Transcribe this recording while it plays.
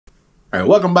All right,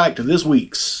 welcome back to this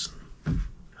week's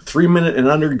 3-minute and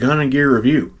under gun and gear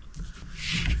review.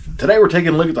 Today we're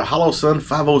taking a look at the Holosun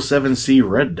 507C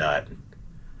red dot.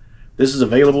 This is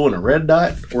available in a red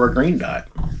dot or a green dot,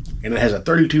 and it has a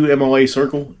 32 MOA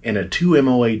circle and a 2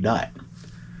 MOA dot.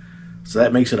 So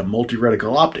that makes it a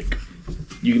multi-reticle optic.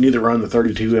 You can either run the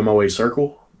 32 MOA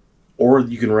circle, or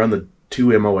you can run the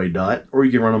 2 MOA dot, or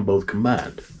you can run them both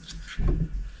combined.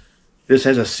 This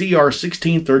has a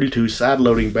CR1632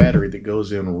 side-loading battery that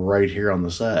goes in right here on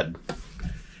the side.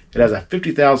 It has a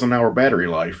 50,000 hour battery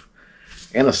life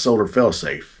and a solar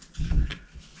failsafe.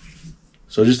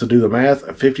 So just to do the math,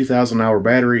 a 50,000 hour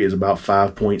battery is about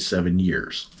 5.7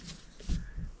 years.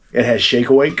 It has shake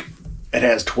awake. It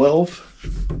has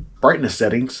 12 brightness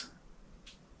settings,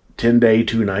 10 day,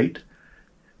 2 night.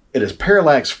 It is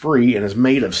parallax free and is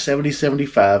made of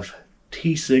 7075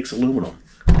 T6 aluminum.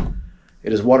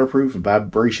 It is waterproof and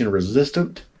vibration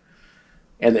resistant.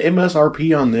 And the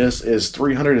MSRP on this is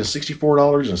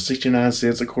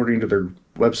 $364.69 according to their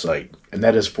website. And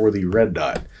that is for the red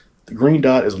dot. The green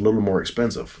dot is a little more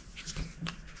expensive.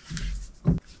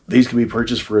 These can be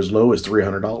purchased for as low as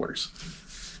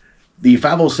 $300. The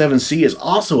 507C is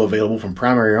also available from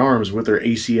Primary Arms with their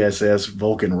ACSS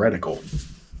Vulcan reticle.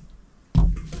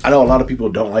 I know a lot of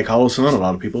people don't like Holosun, a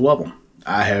lot of people love them.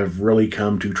 I have really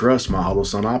come to trust my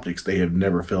Holosun optics. They have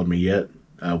never failed me yet.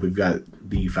 We've got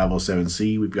the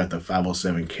 507C, we've got the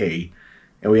 507K,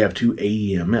 and we have 2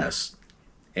 AEMS.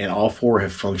 And all 4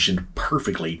 have functioned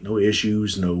perfectly. No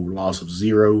issues, no loss of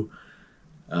zero,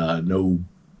 no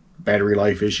battery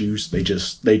life issues. They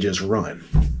just run.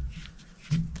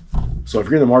 So if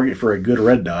you're in the market for a good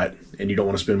red dot and you don't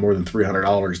want to spend more than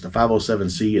 $300, the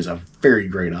 507C is a very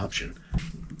great option.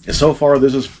 And so far,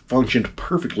 this has functioned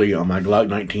perfectly on my Glock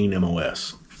 19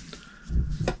 MOS.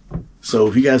 So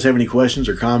if you guys have any questions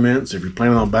or comments, if you're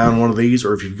planning on buying one of these,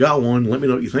 or if you've got one, let me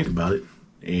know what you think about it.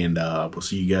 And we'll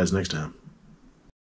see you guys next time.